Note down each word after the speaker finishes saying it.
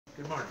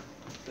Good morning.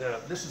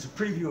 This is a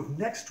preview of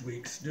next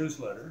week's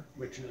newsletter,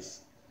 which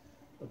is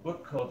a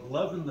book called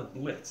Love and the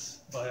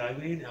Blitz by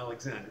Eileen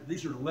Alexander.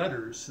 These are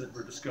letters that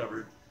were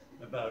discovered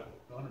about,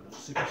 I don't know,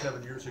 6 or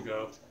 7 years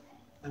ago.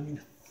 I mean,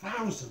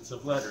 thousands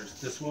of letters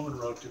this woman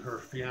wrote to her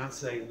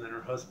fiance and then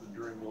her husband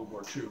during World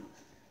War II.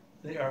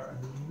 They are an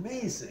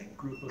amazing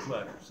group of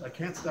letters. I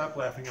can't stop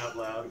laughing out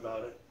loud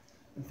about it.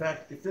 In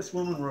fact, if this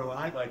woman were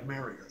alive, I'd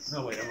marry her.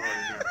 No, wait, I'm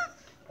already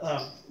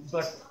married.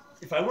 But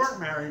if I weren't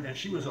married and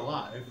she was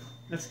alive,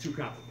 that's too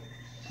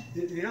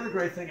complicated. The other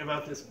great thing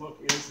about this book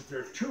is that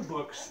there are 2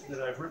 books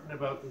that I've written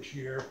about this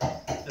year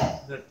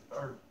that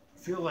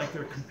feel like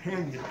they're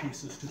companion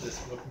pieces to this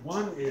book.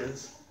 One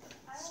is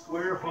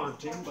Square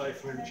Haunting by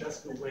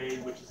Francesca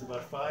Wade, which is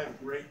about 5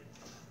 great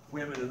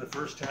women in the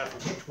first half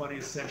of the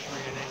 20th century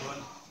in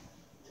England.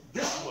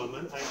 This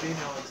woman, Eileen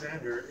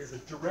Alexander, is a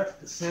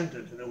direct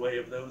descendant in a way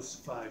of those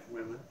 5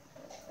 women.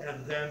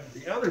 And then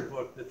the other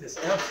book that this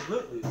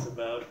absolutely is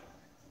about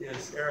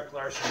is Eric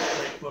Larson's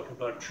great book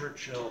about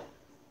Churchill,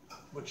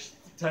 which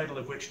the title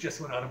of which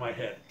just went out of my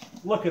head.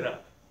 Look it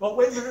up. Well,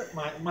 wait a minute,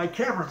 my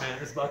cameraman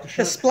is about to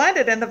show The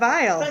Splendid and the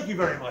Vial. Thank you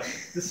very much.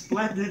 The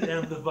Splendid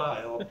and the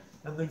Vial.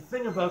 And the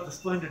thing about the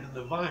Splendid and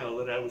the Vial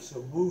that I was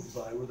so moved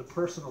by were the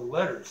personal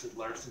letters that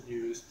Larson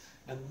used.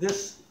 And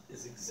this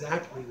is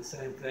exactly the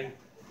same thing,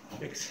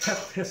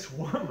 except this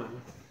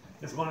woman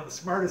is one of the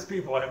smartest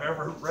people I've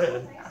ever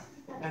read,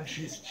 and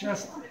she's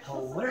just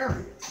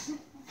hilarious.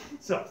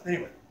 So,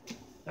 anyway,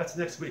 that's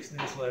next week's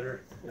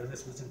newsletter, and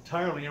this was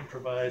entirely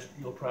improvised.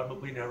 You'll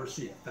probably never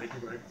see it. Thank you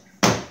very much.